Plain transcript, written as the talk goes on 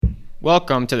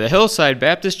Welcome to the Hillside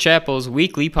Baptist Chapel's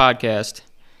weekly podcast.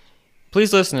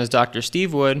 Please listen as Dr.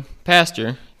 Steve Wood,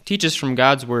 pastor, teaches from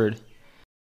God's Word.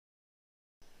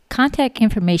 Contact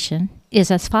information is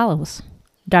as follows.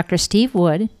 Dr. Steve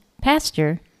Wood,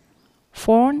 pastor,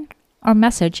 phone or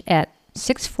message at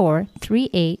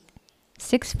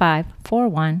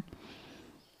 6438-6541,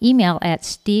 email at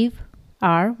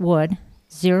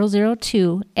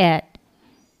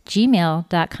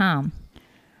steverwood002@gmail.com.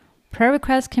 Prayer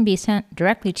requests can be sent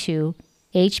directly to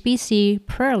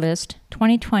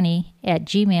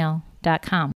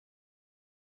hbcprayerlist2020@gmail.com.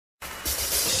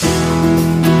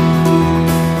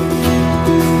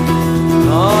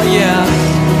 Oh yeah.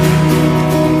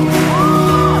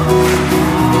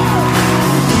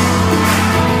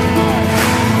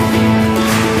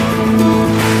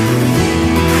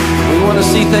 We want to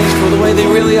see things for the way they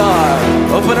really are.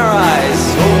 Open our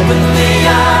eyes. Open the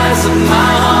eyes of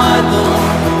my heart,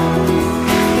 Lord.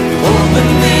 Open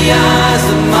the eyes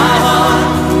of my heart.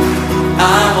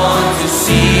 I want to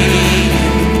see you.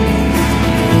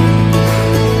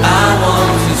 I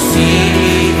want to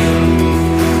see you.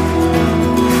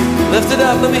 Lift it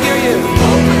up, let me hear you.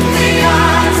 Open the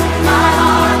eyes of my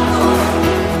heart, Lord.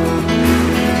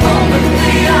 Open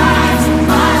the eyes of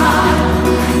my heart.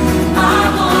 I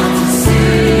want to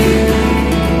see you.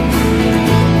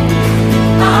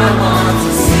 I want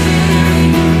to see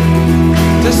you.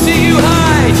 To see you high.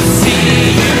 To see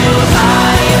you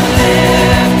high and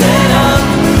lifted up,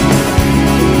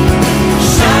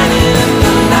 shining in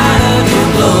the light of your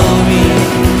glory.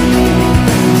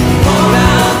 Pour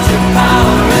out your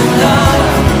power and love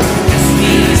as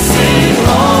we sing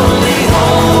holy,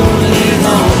 holy,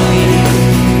 holy.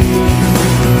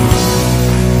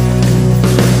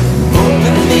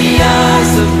 Open the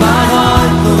eyes of my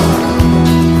heart, Lord.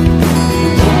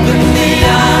 Open the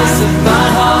eyes of my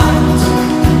heart.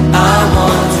 I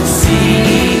want to see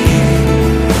you.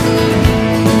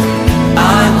 I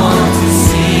want to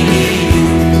see you.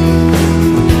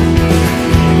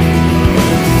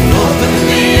 Open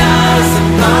the eyes of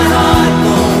my heart,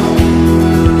 Lord.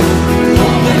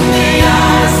 Open the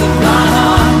eyes of my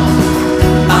heart.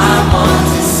 I want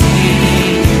to see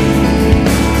you.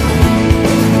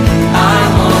 I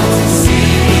want to see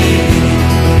you.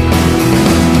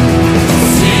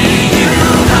 See you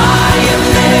high and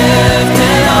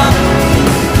lifted up,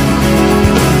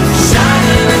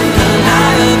 shining in the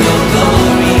light of your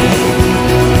glory.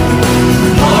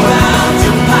 Pour out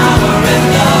your power and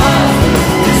love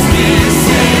as we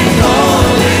sing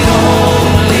holy,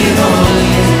 holy,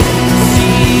 holy.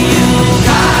 See you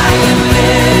high and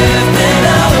lifted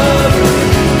up,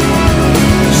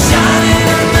 shining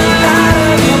in the light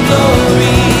of your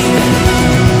glory.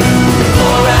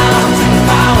 Pour out your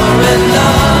power and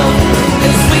love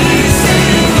as we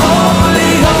sing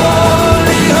holy,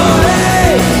 holy,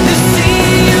 holy. To see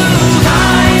you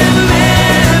high and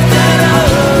lifted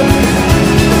up,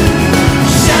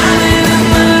 shining in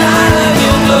the light of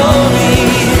your glory.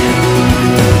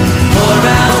 Pour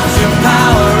out your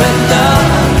power and love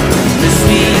as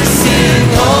we sing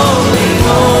holy,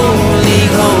 holy,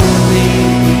 holy.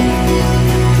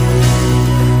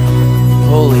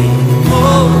 Holy,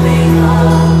 holy,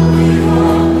 holy,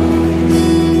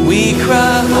 holy. We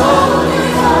cry holy,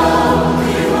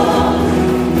 holy,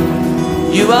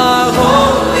 holy. You are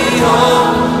holy,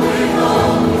 holy,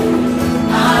 holy.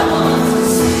 I want to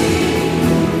see you.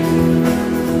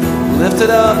 Lift it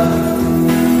up.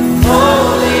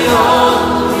 Holy,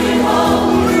 holy,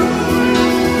 holy.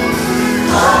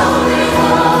 Holy,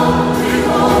 holy,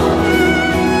 holy.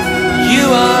 You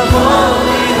are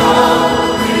holy,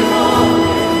 holy, holy.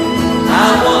 I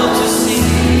want to see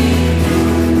you.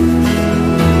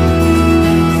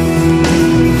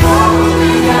 Open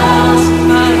the eyes of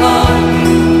my heart.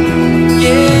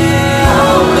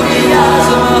 Yeah, open the eyes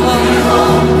of my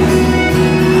heart.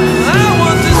 I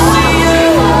want to see you.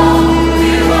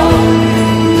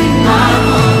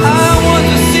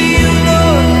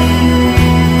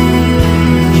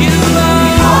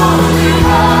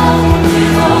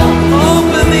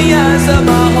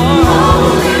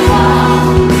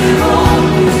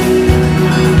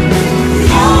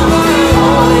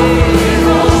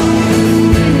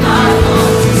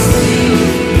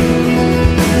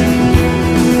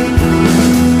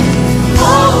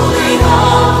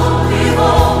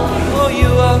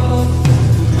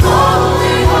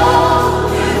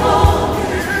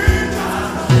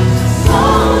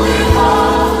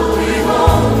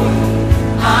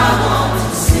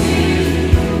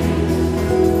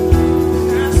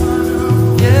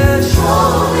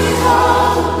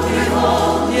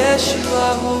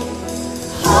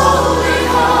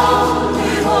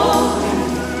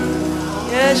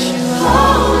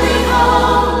 Holy,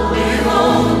 holy,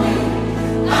 holy,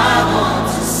 I want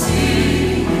to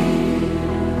see.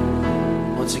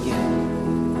 Once again.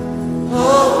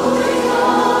 Holy,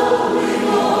 holy,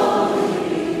 holy, holy,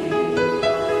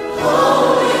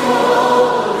 holy,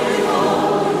 holy, holy,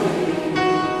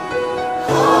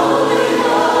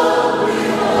 holy,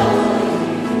 holy,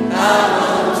 I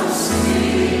want to see.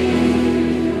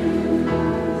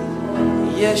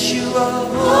 Yes, you are.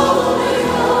 Holy,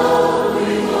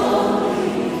 holy, holy,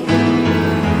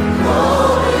 holy,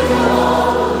 holy, holy,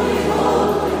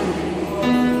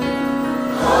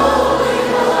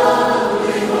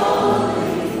 holy, holy,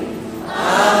 I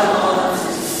want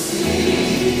to see.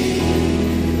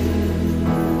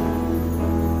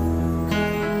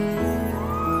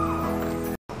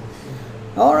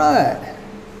 All right.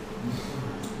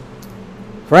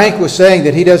 Frank was saying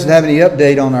that he doesn't have any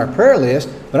update on our prayer list,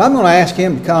 but I'm going to ask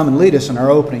him to come and lead us in our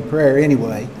opening prayer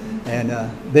anyway, and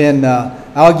then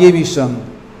I'll give you some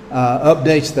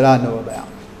updates that I know about.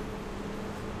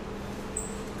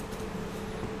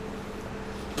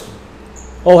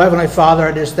 Oh, Heavenly Father,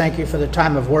 I just thank you for the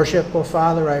time of worship, oh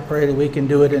Father. I pray that we can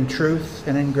do it in truth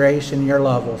and in grace and in your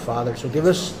love, oh Father. So give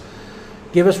us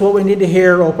what we need to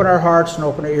hear, open our hearts and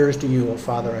open our ears to you, oh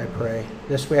Father, I pray.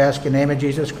 This we ask in the name of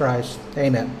Jesus Christ.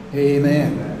 Amen.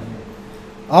 Amen.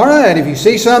 All right, if you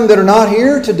see some that are not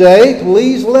here today,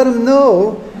 please let them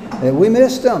know that we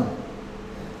missed them.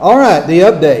 All right, the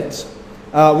updates.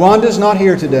 Wanda's not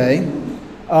here today.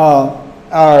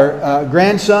 Our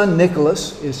grandson,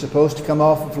 Nicholas, is supposed to come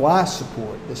off of life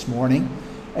support this morning.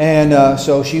 And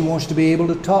so she wants to be able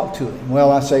to talk to him.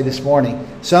 Well, I say this morning,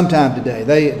 sometime today.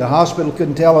 The hospital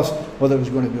couldn't tell us whether it was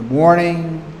going to be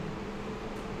morning,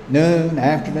 noon,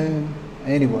 afternoon.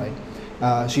 Anyway,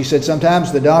 she said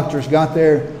sometimes the doctors got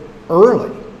there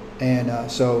early. And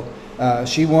so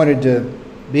she wanted to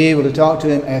be able to talk to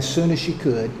him as soon as she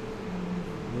could.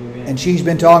 And she's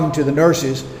been talking to the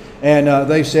nurses, and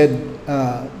they said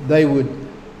they would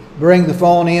bring the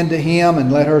phone in to him and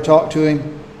let her talk to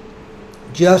him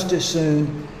just as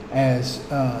soon as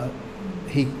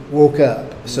he woke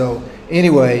up. So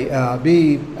anyway,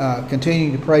 be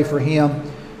continuing to pray for him.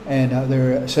 And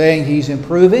they're saying he's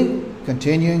improving,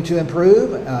 continuing to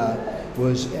improve.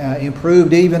 Was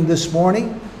improved even this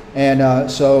morning. And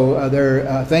so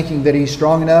they're thinking that he's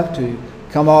strong enough to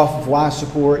come off of life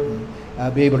support and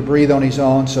be able to breathe on his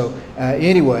own. So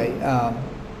anyway,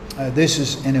 this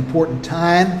is an important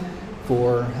time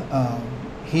for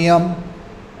him.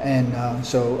 And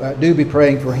so do be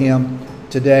praying for him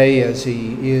today as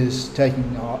he is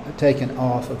taken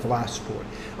off of life support.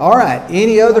 All right.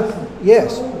 Any other?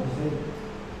 Yes.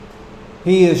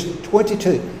 He is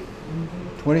 22.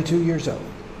 22 years old.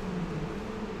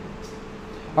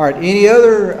 All right. Any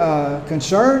other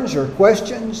concerns or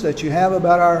questions that you have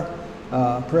about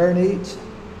our prayer needs?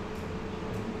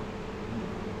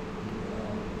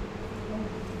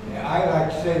 Yeah, I'd like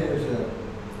to say there's a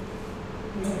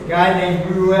guy named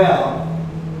Ruel,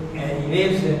 and he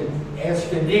lives in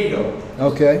Escondido.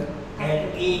 Okay.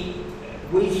 And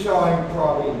we saw him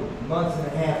probably a month and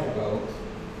a half ago.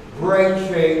 Great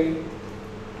shape.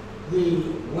 He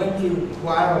went to,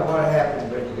 well, I don't know what happened,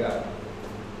 but he got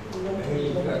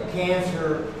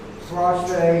cancer,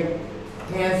 prostate,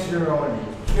 cancer on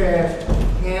his chest,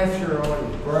 cancer on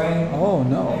his brain. Oh,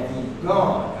 no. And he's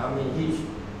gone. I mean,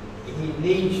 he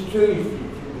leaves Tuesday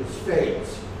to the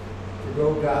States to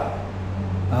go die.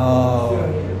 Oh. Still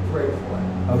need to pray for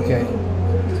him. Okay.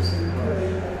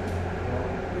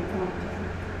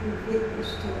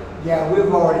 Yeah,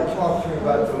 we've already talked to him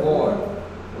about the Lord,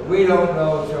 but we don't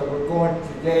know, so we're going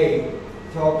today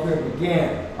to talk to him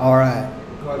again. All right.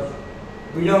 Because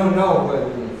we don't know whether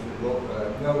he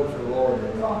knows the Lord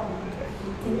or not.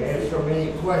 We have so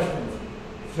many questions,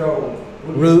 so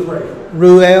we pray for him.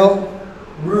 Ruel?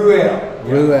 Ruel.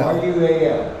 Ruel.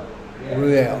 R-U-A-L. Yeah.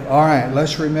 Ruel. All right,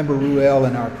 let's remember Ruel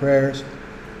in our prayers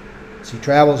as he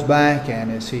travels back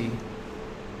and as he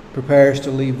prepares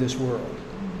to leave this world.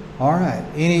 All right,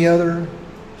 any other?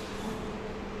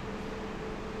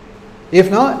 If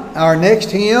not, our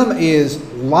next hymn is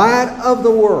Light of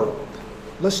the World.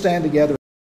 Let's stand together.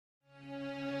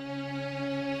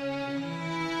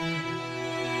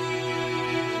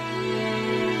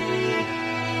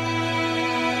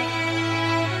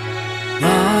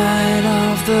 Light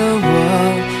of the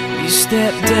world, you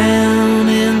step down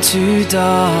into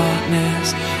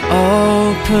darkness.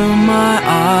 Open my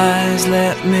eyes,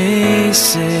 let me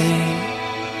see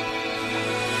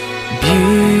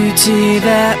beauty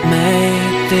that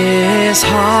made this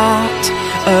heart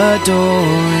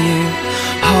adore you.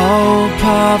 Hope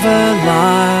of a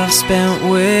life spent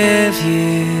with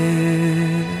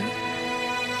you.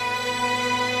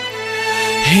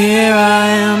 Here I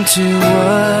am to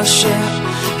worship,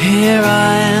 here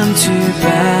I am to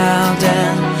bow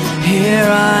down, here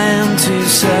I am to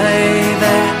say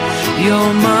that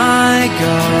you're my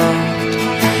God.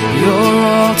 You're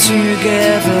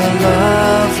altogether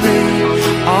lovely,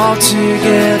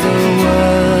 altogether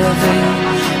worthy,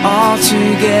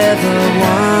 altogether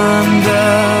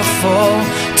wonderful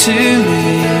to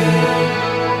me.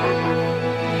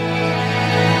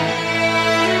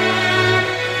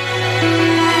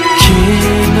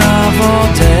 King of all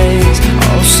days,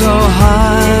 oh so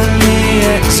highly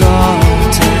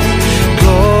exalted,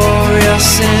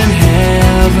 glorious in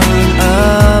heaven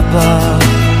above.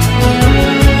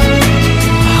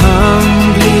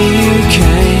 Humbly you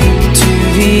came to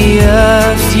the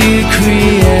earth you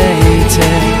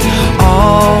created,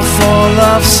 all for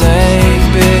love's sake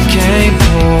became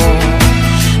poor.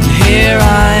 And here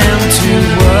I am to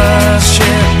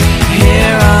worship,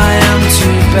 here I am to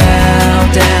bow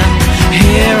down,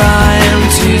 here I am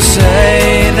to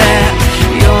say that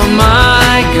you're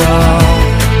my God.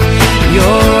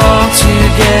 You're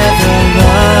altogether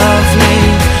lovely,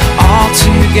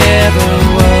 altogether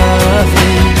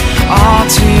worthy,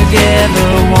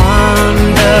 altogether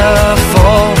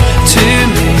wonderful to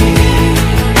me.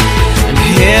 And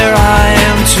here I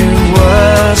am to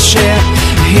worship,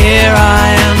 here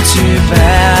I am to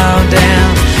bow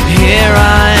down, here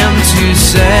I am to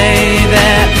say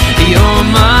that you're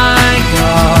my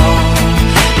God.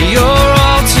 You're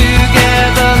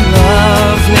altogether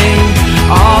lovely,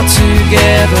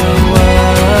 altogether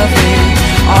worthy,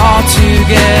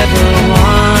 altogether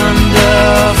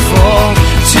wonderful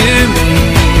to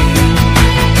me.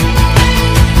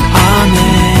 I'll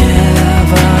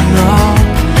never know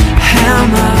how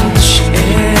much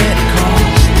it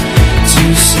costs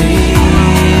to see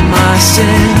my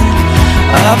sin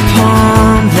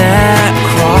upon that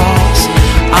cross.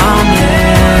 I'll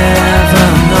never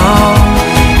know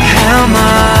how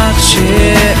much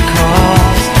it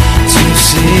costs to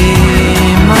see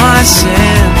my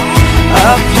sin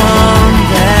upon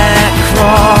that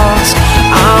cross.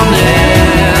 I'll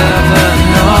never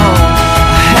know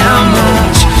how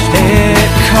much it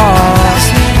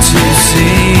costs to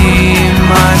see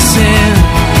my sin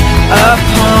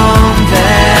upon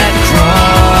that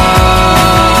cross.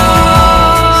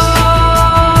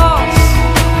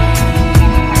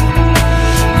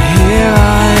 Here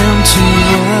I am to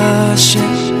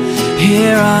worship,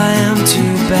 here I am to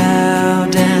bow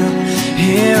down,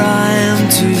 here I am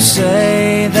to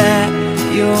say that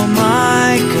you're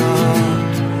my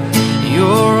God.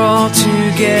 You're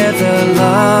altogether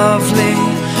lovely,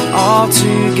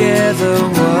 altogether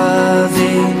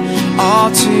worthy,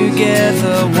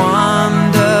 altogether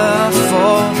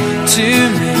wonderful to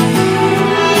me.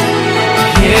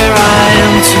 Here I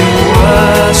am to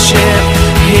worship,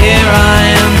 here I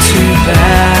am to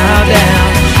bow down,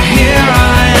 here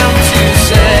I am to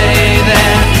say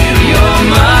that you're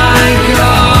my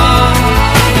God.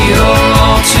 You're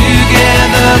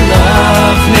altogether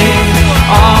lovely,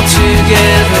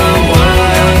 altogether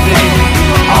worthy,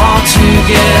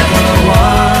 altogether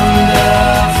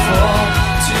wonderful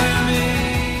to me.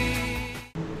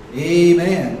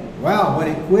 Amen. Wow, when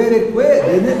it quit,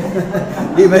 didn't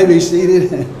it? You may be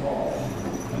seated.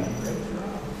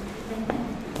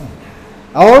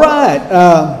 All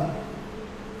right.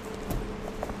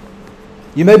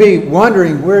 You may be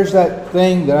wondering, where's that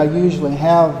thing that I usually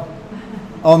have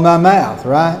on my mouth,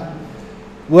 right?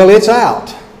 Well, it's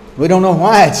out. We don't know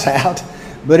why it's out,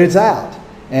 but it's out.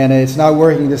 And it's not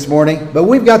working this morning. But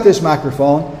we've got this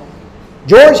microphone.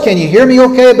 George, can you hear me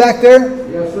okay back there?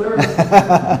 Yes, sir.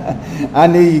 I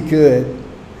knew you could.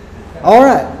 All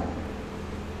right.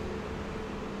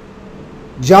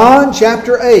 John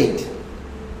chapter 8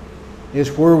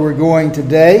 is where we're going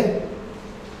today.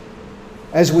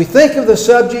 As we think of the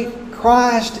subject,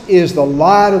 Christ is the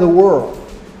light of the world.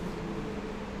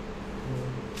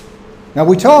 Now,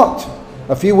 we talked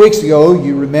a few weeks ago,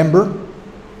 you remember,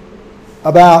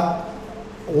 about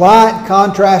light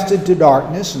contrasted to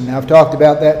darkness, and I've talked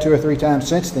about that 2 or 3 times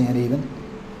since then even.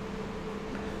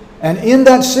 And in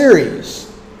that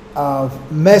series of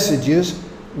messages,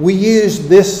 we used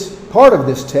this part of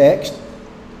this text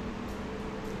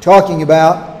talking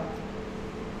about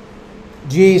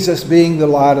Jesus being the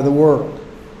light of the world.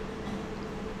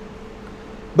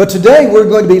 But today we're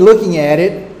going to be looking at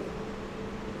it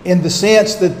in the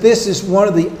sense that this is one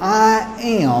of the I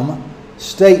am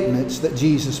statements that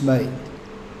Jesus made.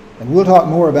 And we'll talk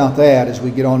more about that as we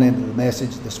get on into the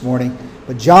message this morning.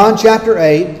 But John chapter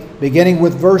 8, beginning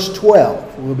with verse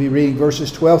 12. We'll be reading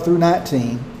verses 12 through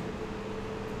 19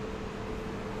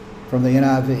 from the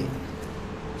NIV.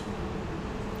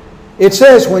 It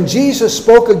says, when Jesus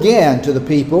spoke again to the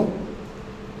people,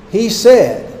 He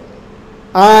said,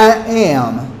 I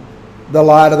am the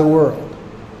light of the world.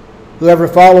 Whoever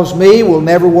follows me will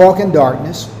never walk in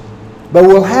darkness, but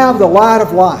will have the light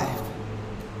of life.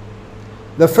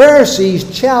 The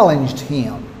Pharisees challenged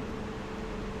Him.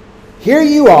 Here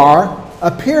you are,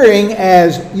 appearing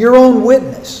as your own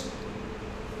witness.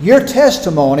 Your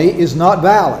testimony is not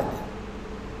valid.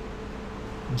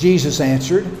 Jesus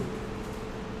answered,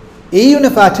 even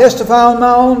if I testify on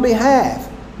my own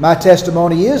behalf, my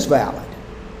testimony is valid.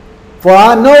 For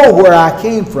I know where I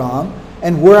came from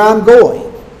and where I'm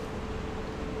going.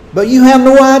 But you have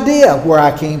no idea where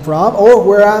I came from or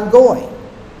where I'm going.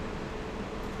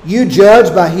 You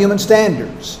judge by human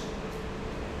standards.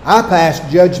 I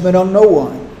pass judgment on no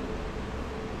one.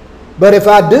 But if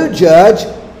I do judge,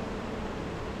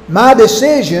 my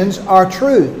decisions are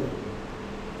true,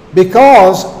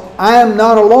 because I am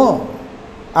not alone.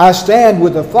 I stand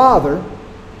with the Father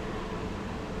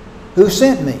who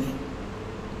sent me.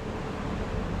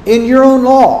 In your own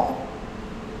law,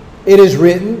 it is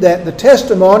written that the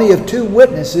testimony of two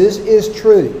witnesses is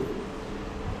true.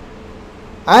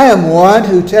 I am one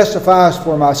who testifies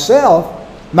for myself.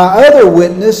 My other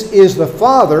witness is the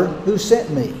Father who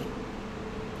sent me.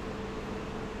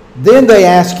 Then they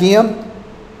asked Him,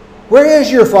 where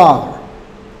is your Father?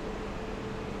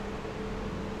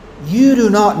 You do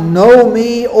not know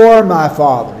me or my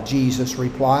Father, Jesus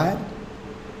replied.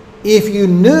 If you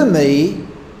knew me,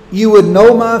 you would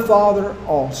know my Father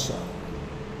also.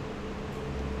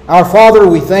 Our Father,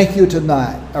 we thank you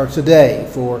today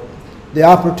for the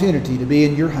opportunity to be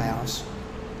in your house,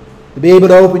 to be able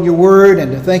to open your word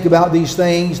and to think about these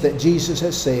things that Jesus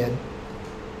has said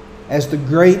as the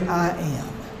great I am.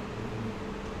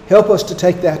 Help us to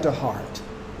take that to heart.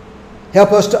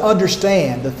 Help us to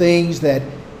understand the things that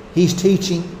He's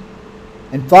teaching.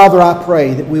 And Father, I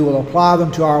pray that we will apply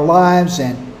them to our lives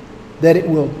and that it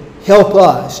will help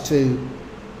us to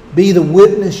be the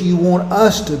witness you want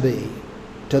us to be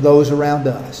to those around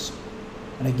us.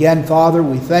 And again, Father,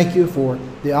 we thank you for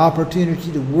the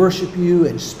opportunity to worship you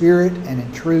in spirit and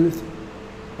in truth.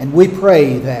 And we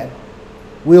pray that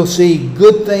we'll see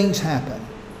good things happen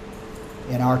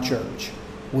in our church.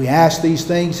 We ask these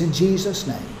things in Jesus'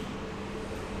 name.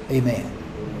 Amen.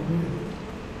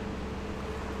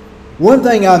 One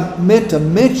thing I meant to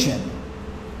mention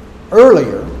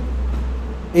earlier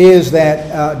is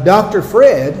that Dr.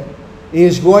 Fred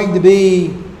is going to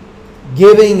be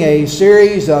giving a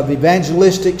series of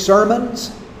evangelistic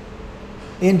sermons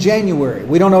in January.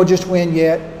 We don't know just when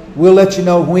yet. We'll let you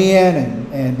know when,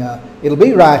 and it'll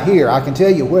be right here. I can tell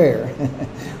you where.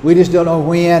 We just don't know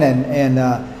when and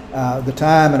the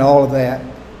time and all of that.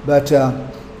 But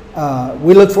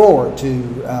we look forward to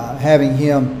having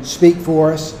him speak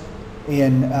for us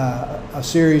in a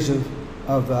series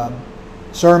of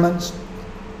sermons.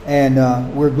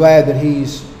 And we're glad that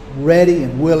he's ready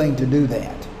and willing to do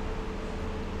that.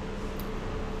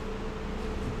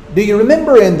 Do you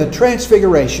remember in the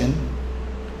Transfiguration,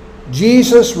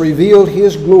 Jesus revealed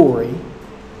His glory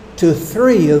to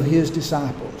 3 of His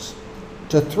disciples,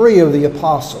 to 3 of the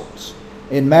apostles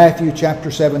in Matthew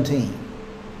chapter 17.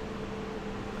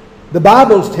 The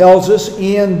Bible tells us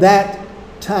in that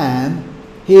time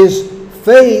His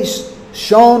face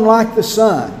shone like the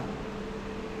sun,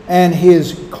 and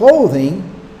His clothing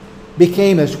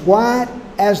became as white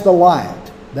as the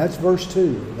light. That's verse 2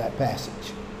 of that passage.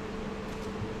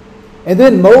 And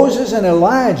then Moses and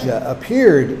Elijah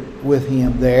appeared with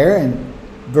Him there in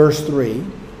verse 3.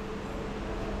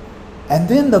 And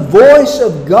then the voice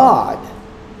of God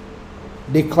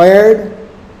declared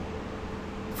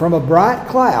from a bright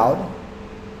cloud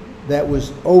that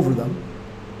was over them,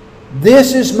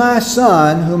 "This is my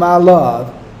Son whom I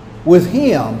love. With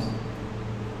Him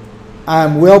I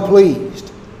am well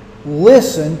pleased.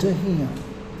 Listen to Him."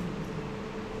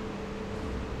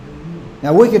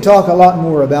 Now we could talk a lot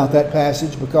more about that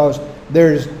passage because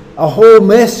there's a whole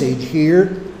message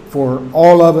here for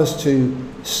all of us to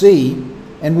see,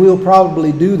 and we'll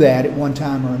probably do that at one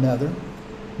time or another.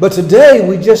 But today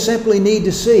we just simply need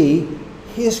to see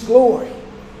His glory.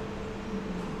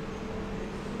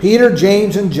 Peter,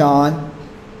 James, and John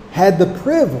had the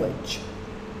privilege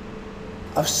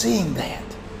of seeing that.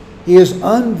 His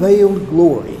unveiled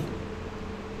glory.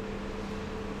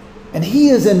 And He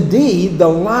is indeed the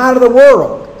light of the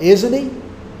world, isn't He?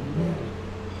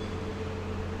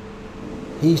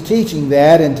 He's teaching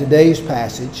that in today's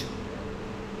passage.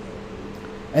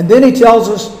 And then He tells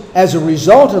us, as a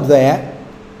result of that,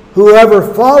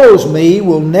 whoever follows me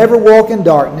will never walk in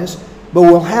darkness, but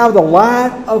will have the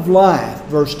light of life.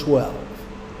 Verse 12.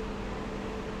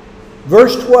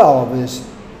 Verse 12 is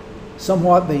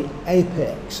somewhat the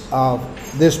apex of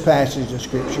this passage of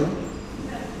Scripture.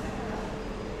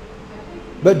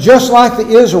 But just like the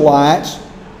Israelites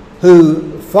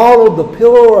who followed the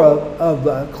pillar of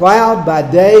the cloud by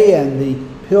day and the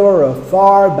pillar of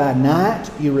fire by night,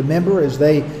 you remember, as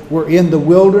they were in the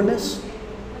wilderness,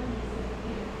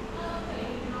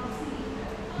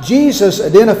 Jesus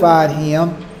identified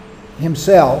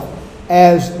himself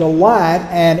as the light,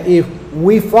 and if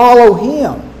we follow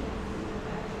Him,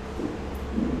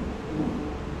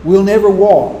 we'll never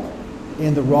walk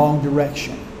in the wrong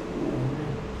direction.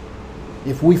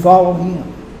 If we follow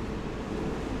Him.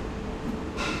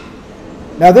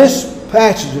 Now this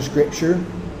passage of Scripture,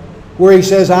 where He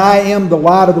says, I am the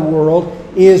light of the world,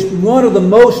 is one of the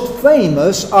most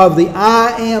famous of the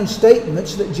I am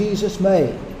statements that Jesus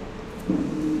made.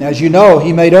 Now, as you know,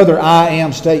 He made other I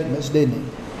am statements, didn't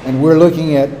He? And we're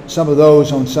looking at some of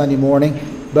those on Sunday morning.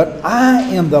 But I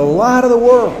am the light of the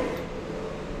world.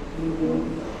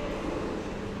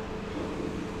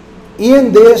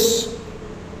 In this,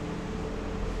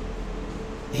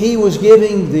 He was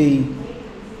giving the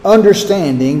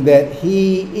understanding that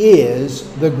He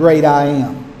is the great I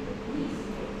am.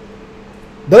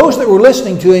 Those that were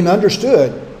listening to Him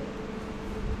understood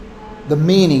the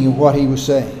meaning of what He was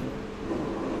saying.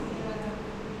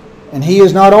 And He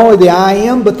is not only the I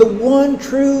am, but the one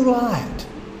true light.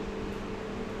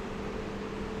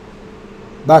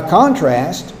 By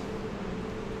contrast,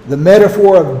 the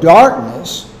metaphor of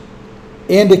darkness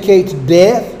indicates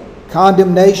death,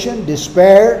 condemnation,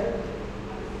 despair,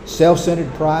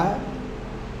 self-centered pride.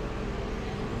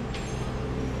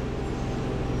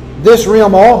 This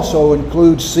realm also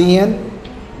includes sin,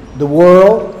 the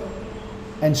world,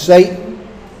 and Satan,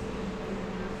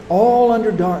 all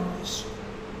under darkness.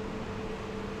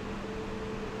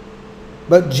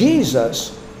 But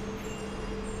Jesus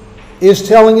is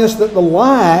telling us that the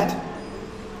light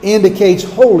indicates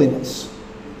holiness,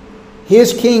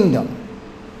 His kingdom,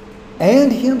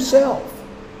 and Himself.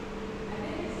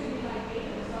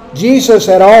 Jesus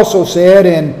had also said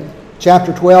in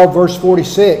chapter 12, verse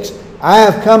 46, I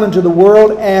have come into the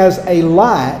world as a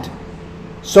light,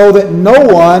 so that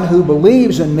no one who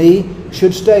believes in me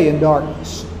should stay in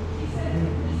darkness.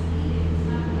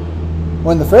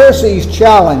 When the Pharisees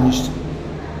challenged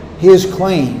His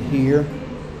claim here,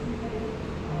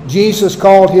 Jesus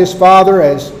called His Father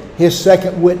as His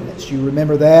second witness. You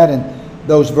remember that in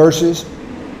those verses?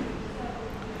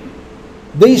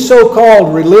 These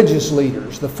so-called religious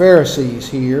leaders, the Pharisees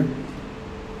here,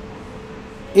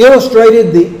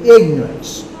 illustrated the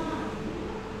ignorance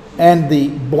and the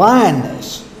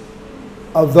blindness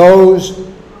of those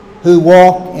who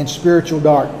walk in spiritual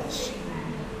darkness.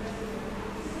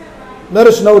 Let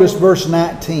us notice verse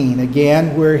 19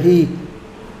 again, where He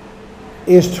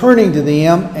is turning to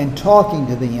them and talking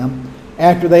to them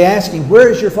after they ask Him, where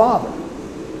is your Father?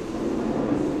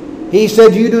 He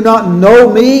said, you do not know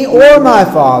me or my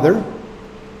Father.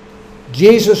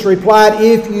 Jesus replied,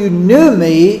 if you knew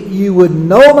me, you would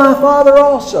know my Father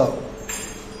also.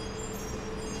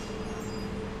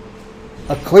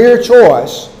 A clear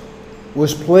choice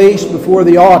was placed before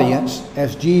the audience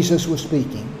as Jesus was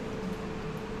speaking.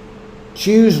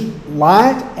 Choose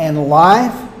light and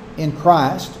life in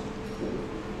Christ,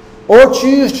 or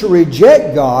choose to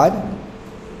reject God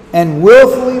and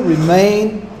willfully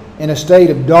remain in a state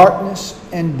of darkness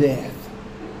and death.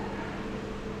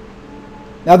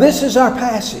 Now this is our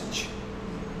passage.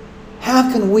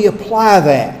 How can we apply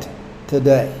that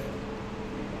today?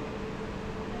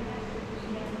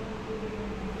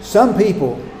 Some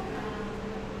people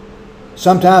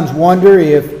sometimes wonder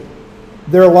if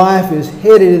their life is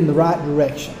headed in the right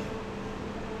direction.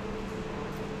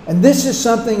 And this is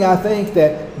something I think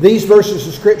that these verses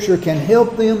of Scripture can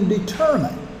help them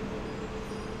determine.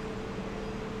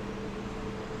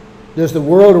 Does the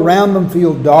world around them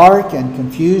feel dark and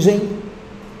confusing?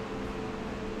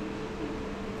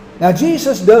 Now,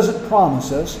 Jesus doesn't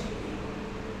promise us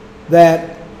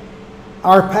that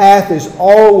our path is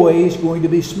always going to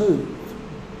be smooth.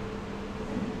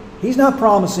 He's not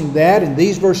promising that in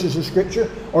these verses of Scripture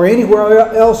or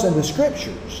anywhere else in the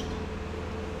Scriptures.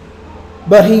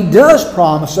 But He does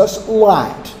promise us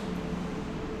light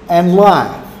and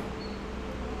life,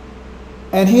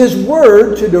 and His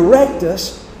Word to direct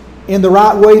us in the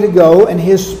right way to go, and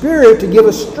His Spirit to give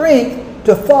us strength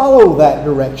to follow that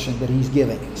direction that He's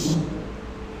giving us.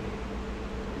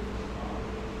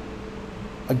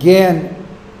 Again,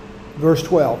 verse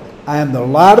 12. I am the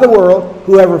light of the world.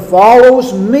 Whoever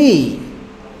follows me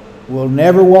will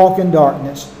never walk in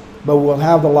darkness, but will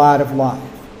have the light of life.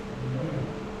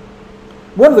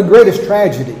 One of the greatest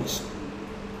tragedies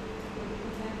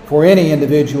for any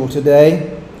individual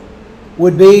today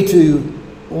would be to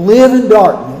live in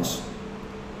darkness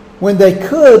when they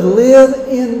could live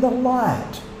in the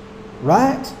light.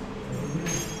 Right?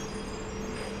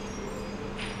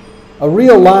 A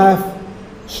real life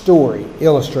story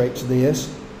illustrates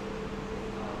this.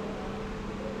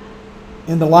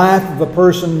 In the life of a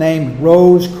person named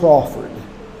Rose Crawford.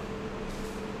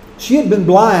 She had been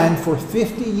blind for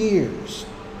 50 years.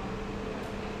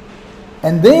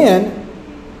 And then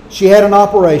she had an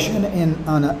operation in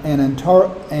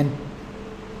an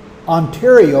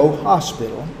Ontario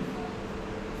hospital.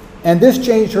 And this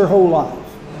changed her whole life.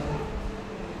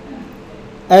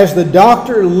 As the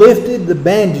doctor lifted the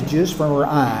bandages from her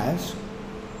eyes,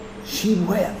 she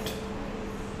wept.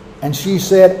 And she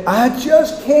said, "I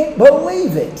just can't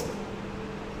believe it."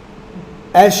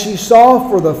 As she saw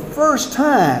for the first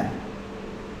time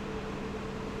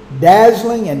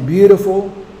dazzling and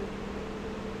beautiful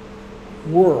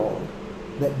world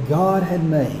that God had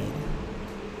made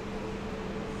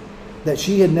that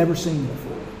she had never seen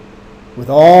before, with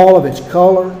all of its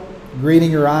color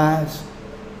greeting her eyes,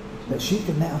 that she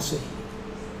could now see.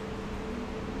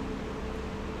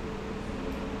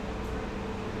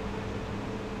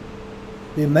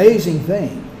 The amazing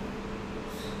thing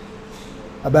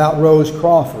about Rose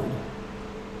Crawford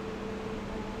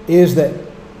is that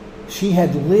she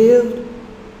had lived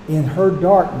in her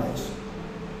darkness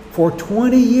for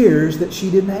 20 years that she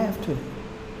didn't have to.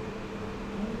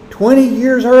 20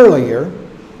 years earlier,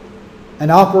 an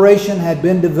operation had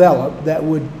been developed that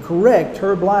would correct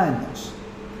her blindness.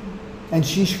 And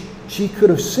she could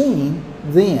have seen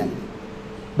then.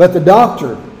 But the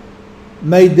doctor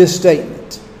made this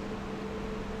statement.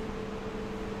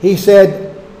 He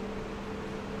said,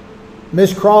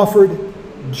 "Miss Crawford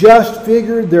just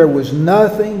figured there was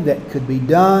nothing that could be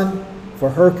done for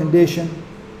her condition,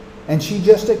 and she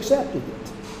just accepted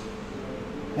it.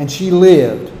 And she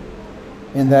lived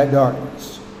in that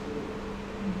darkness.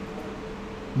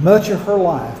 Much of her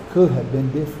life could have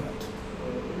been different."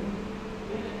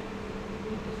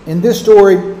 In this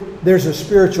story, there's a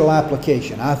spiritual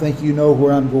application. I think you know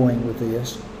where I'm going with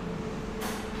this.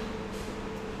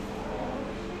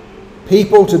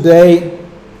 People today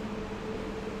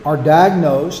are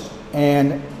diagnosed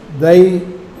and they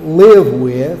live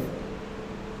with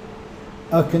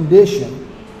a condition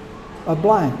of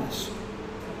blindness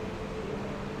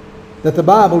that the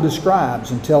Bible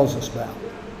describes and tells us about.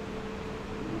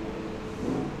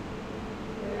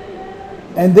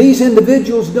 And these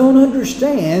individuals don't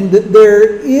understand that there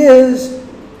is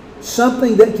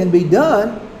something that can be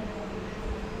done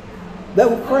that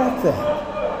will correct that.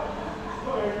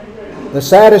 The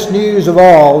saddest news of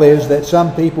all is that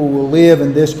some people will live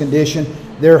in this condition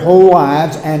their whole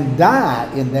lives and die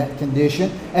in that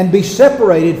condition and be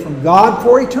separated from God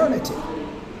for eternity.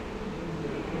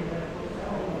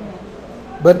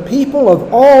 But people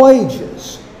of all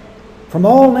ages, from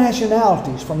all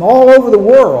nationalities, from all over the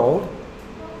world,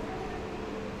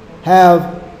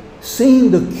 have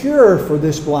seen the cure for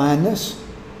this blindness.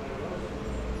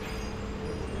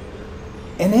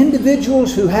 And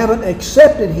individuals who haven't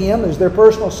accepted Him as their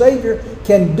personal Savior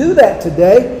can do that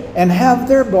today and have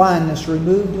their blindness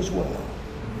removed as well.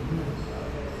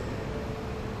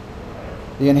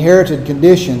 The inherited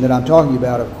condition that I'm talking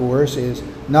about, of course, is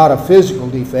not a physical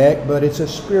defect, but it's a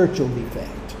spiritual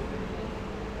defect.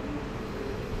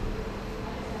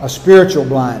 A spiritual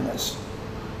blindness,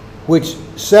 which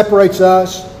separates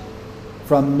us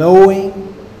from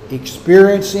knowing,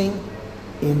 experiencing,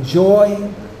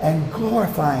 enjoying, and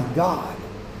glorifying God.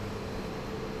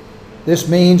 This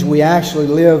means we actually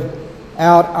live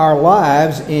out our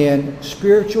lives in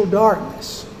spiritual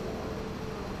darkness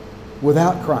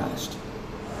without Christ,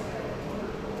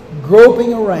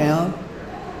 groping around,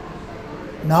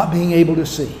 not being able to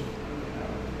see.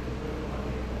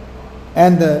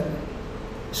 And the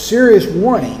serious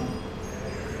warning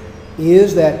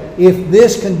is that if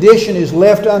this condition is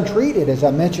left untreated, as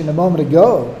I mentioned a moment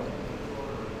ago,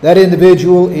 that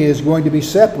individual is going to be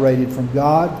separated from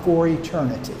God for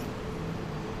eternity.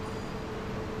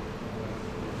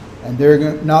 And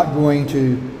they're not going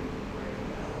to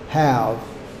have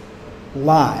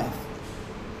life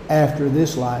after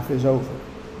this life is over.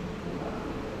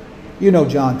 You know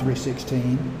John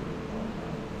 3:16.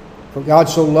 For God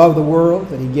so loved the world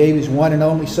that He gave His one and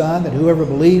only Son, that whoever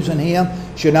believes in Him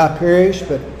should not perish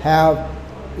but have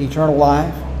eternal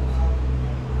life.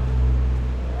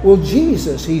 Well,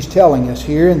 Jesus, He's telling us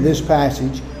here in this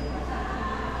passage,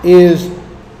 is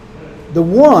the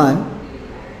one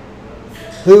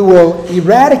who will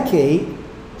eradicate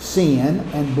sin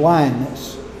and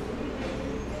blindness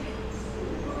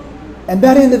And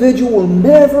that individual will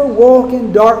never walk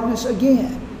in darkness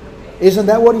again. Isn't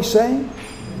that what he's saying?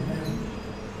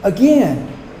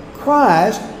 Again,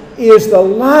 Christ is the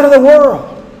light of the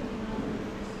world.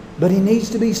 But he needs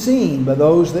to be seen by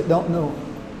those that don't know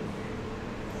him.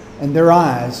 And their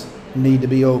eyes need to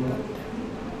be opened.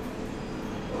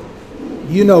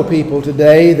 You know people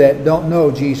today that don't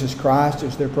know Jesus Christ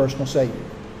as their personal Savior.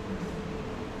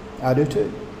 I do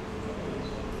too.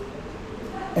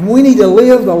 And we need to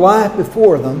live the life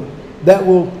before them that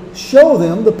will show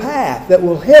them the path, that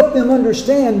will help them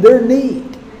understand their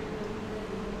need.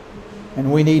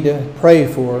 And we need to pray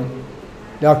for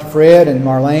Dr. Fred and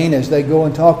Marlene as they go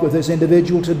and talk with this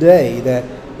individual today that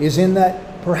is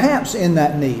perhaps in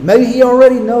that need. Maybe he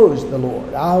already knows the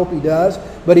Lord. I hope he does.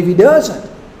 But if he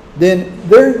doesn't, then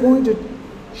they're going to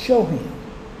show him.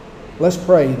 Let's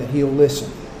pray that he'll listen,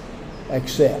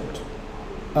 accept,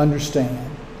 understand,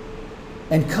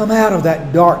 and come out of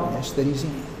that darkness that he's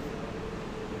in.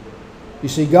 You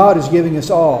see, God is giving us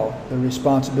all the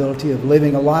responsibility of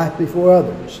living a life before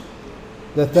others,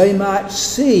 that they might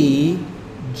see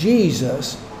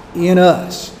Jesus in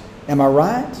us. Am I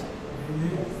right?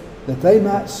 That they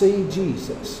might see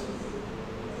Jesus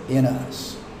in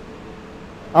us.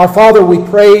 Our Father, we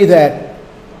pray that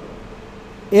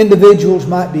individuals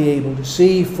might be able to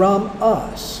see from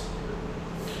us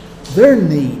their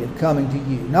need of coming to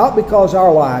you. Not because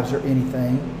our lives are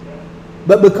anything,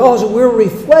 but because we're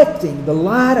reflecting the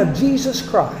light of Jesus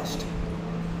Christ.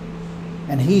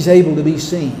 And He's able to be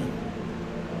seen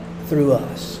through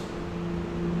us.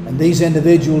 And these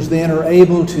individuals then are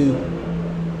able to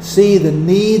see the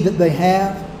need that they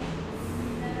have.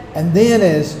 And then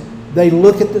as they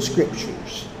look at the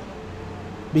Scriptures,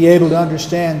 be able to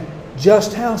understand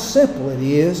just how simple it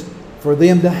is for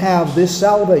them to have this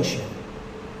salvation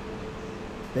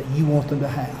that you want them to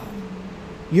have.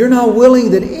 You're not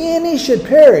willing that any should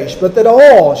perish, but that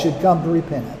all should come to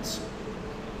repentance.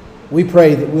 We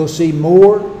pray that we'll see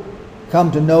more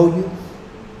come to know you,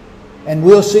 and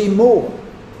we'll see more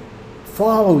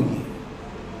follow you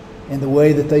in the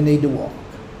way that they need to walk,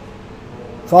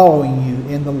 following you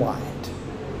in the light.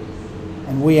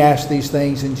 And we ask these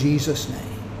things in Jesus' name.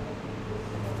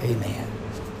 Amen.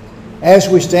 As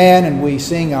we stand and we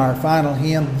sing our final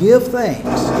hymn, Give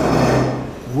Thanks.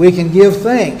 We can give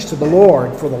thanks to the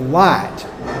Lord for the light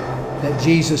that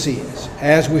Jesus is,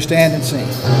 as we stand and sing.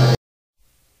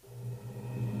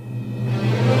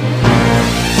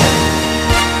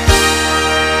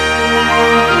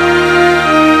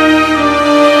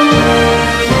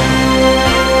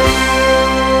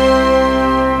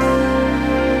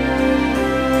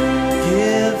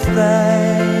 Give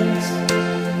thanks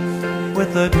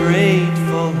with a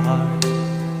grateful heart.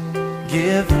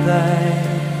 Give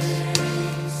thanks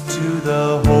to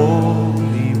the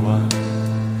Holy One.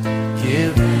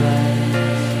 Give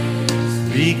thanks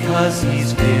because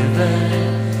He's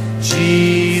given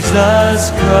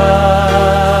Jesus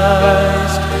Christ,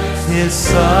 His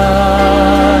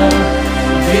Son.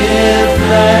 Give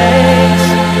thanks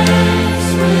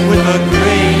with a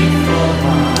grateful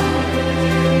heart.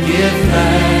 Give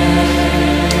thanks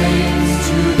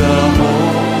to the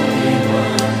Holy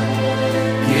One.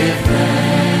 Give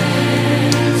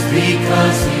thanks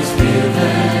because He's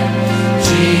given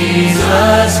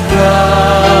Jesus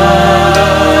Christ,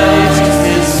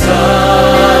 His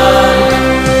Son.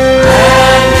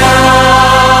 And now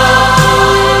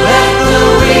let the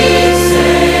weak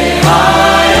say, I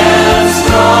am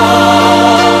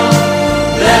strong.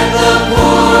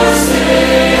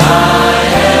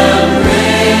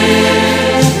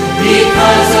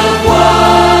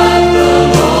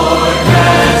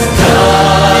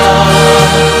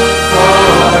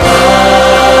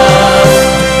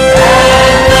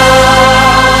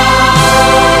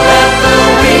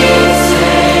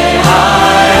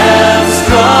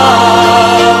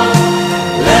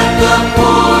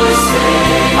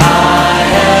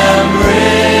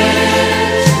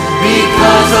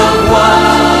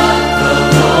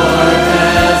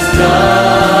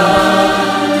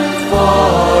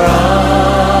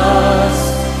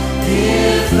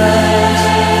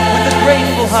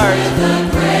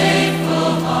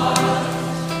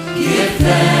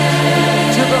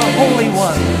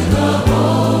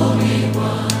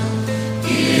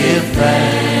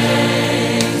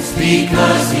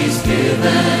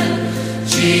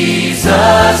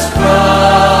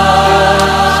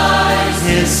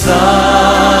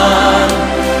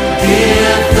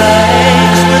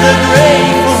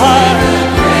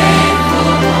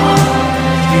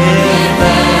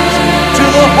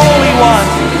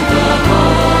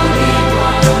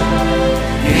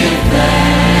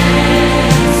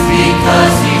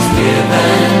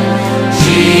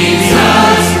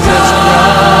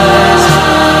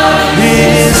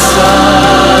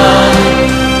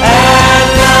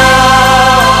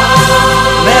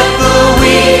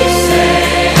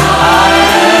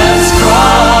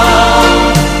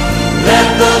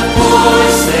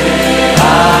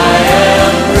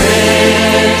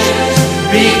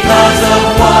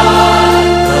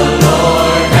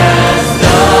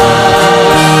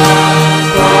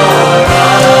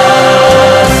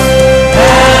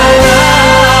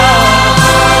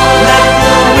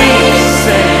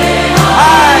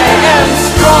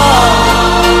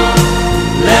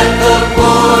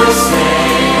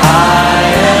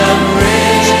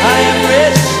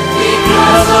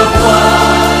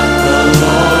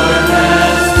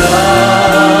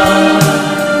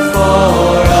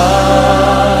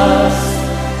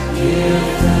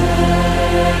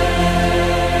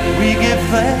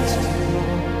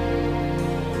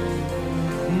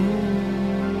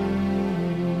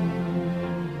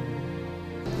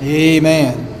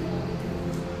 Amen.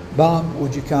 Bob,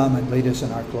 would you come and lead us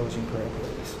in our closing prayer,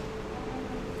 please?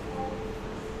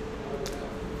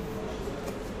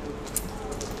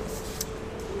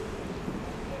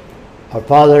 Our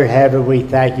Father in heaven, we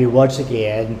thank you once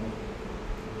again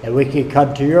that we can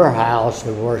come to your house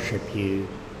and worship you.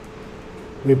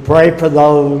 We pray for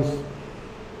those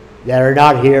that are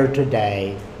not here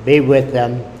today. Be with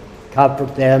them,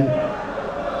 comfort them.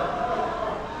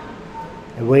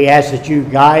 And we ask that you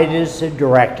guide us and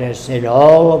direct us in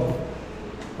all of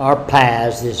our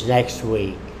paths this next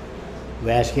week. We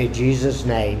ask in Jesus'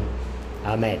 name.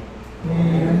 Amen.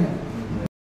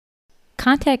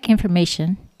 Contact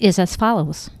information is as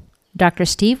follows. Dr.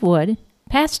 Steve Wood,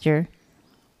 pastor,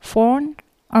 phone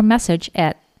or message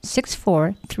at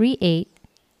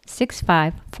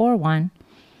 6438-6541,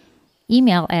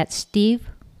 email at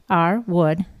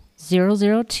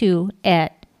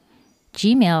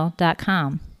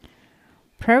steverwood002@gmail.com.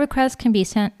 Prayer requests can be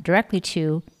sent directly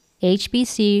to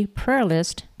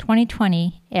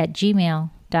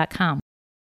hbcprayerlist2020@gmail.com.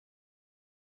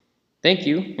 Thank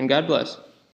you, and God bless.